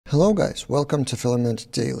Hello guys, welcome to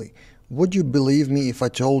Filament Daily. Would you believe me if I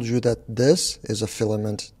told you that this is a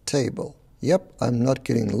filament table? Yep, I'm not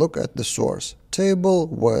kidding. Look at the source. Table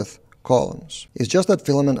with columns. It's just that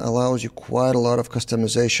Filament allows you quite a lot of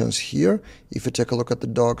customizations here. If you take a look at the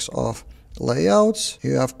docs of layouts,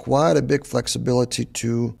 you have quite a big flexibility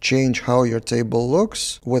to change how your table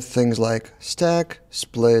looks with things like stack,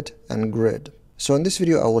 split, and grid. So in this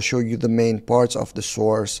video, I will show you the main parts of the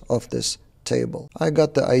source of this table. I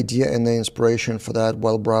got the idea and the inspiration for that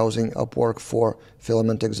while browsing Upwork for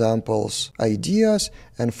filament examples ideas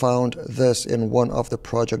and found this in one of the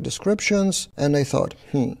project descriptions, and I thought,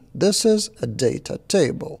 this is a data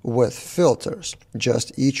table with filters.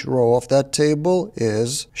 Just each row of that table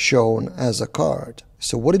is shown as a card.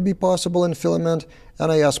 So would it be possible in Filament?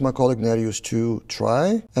 And I asked my colleague Nerijus to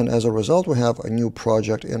try, and as a result we have a new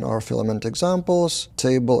project in our Filament examples,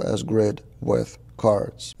 table as grid with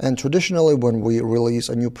cards. And traditionally when we release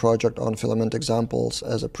a new project on Filament examples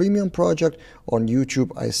as a premium project on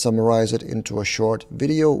YouTube, I summarize it into a short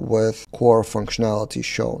video with core functionality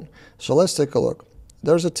shown. So let's take a look.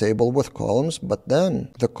 There's a table with columns, but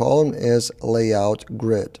then the column is layout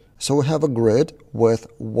grid. So we have a grid with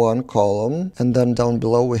one column, and then down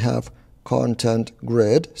below we have content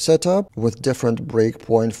grid setup with different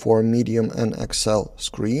breakpoint for medium and Excel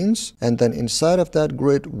screens. And then inside of that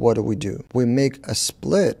grid, what do? We make a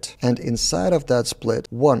split, and inside of that split,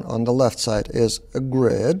 one on the left side is a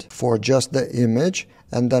grid for just the image,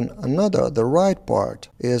 and then another, the right part,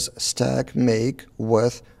 is stack make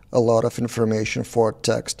with a lot of information for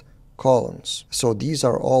text columns. So these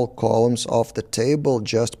are all columns of the table,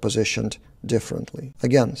 just positioned differently.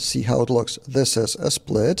 Again, see how it looks. This is a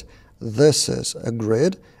split, this is a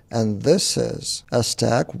grid, and this is a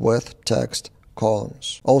stack with text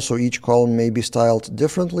columns. Also, each column may be styled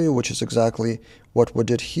differently, which is exactly what we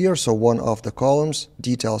did here. So one of the columns,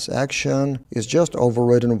 details action, is just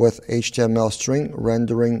overridden with HTML string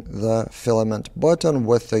rendering the filament button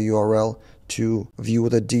with the URL to view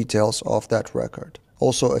the details of that record.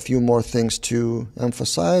 Also, a few more things to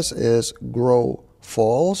emphasize is grow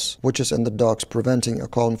false, which is in the docs preventing a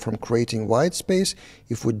column from creating white space.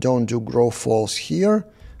 If we don't do grow false here,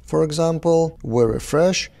 for example, we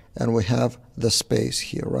refresh and we have the space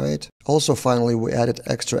here, right? Also, finally, we added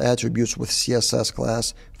extra attributes with CSS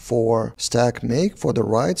class for stack make for the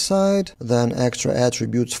right side, then extra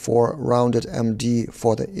attributes for rounded MD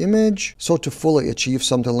for the image. So to fully achieve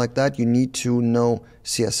something like that, you need to know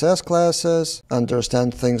CSS classes,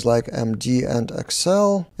 understand things like MD and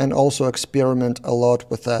Excel, and also experiment a lot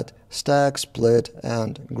with that stack, split,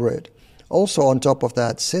 and grid. Also, on top of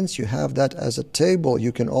that, since you have that as a table,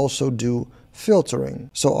 you can also do filtering.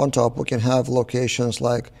 So on top we can have locations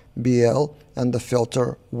like BL, and the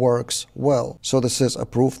filter works well. So this is a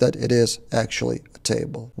proof that it is actually a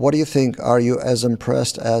table. What do you think? Are you as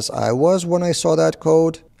impressed as I was when I saw that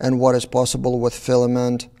code? And what is possible with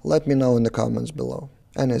Filament? Let me know in the comments below.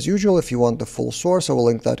 And as usual, if you want the full source, I will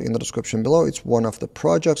link that in the description below. It's one of the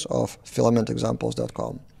projects of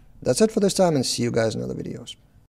filamentexamples.com. That's it for this time, and see you guys in other videos.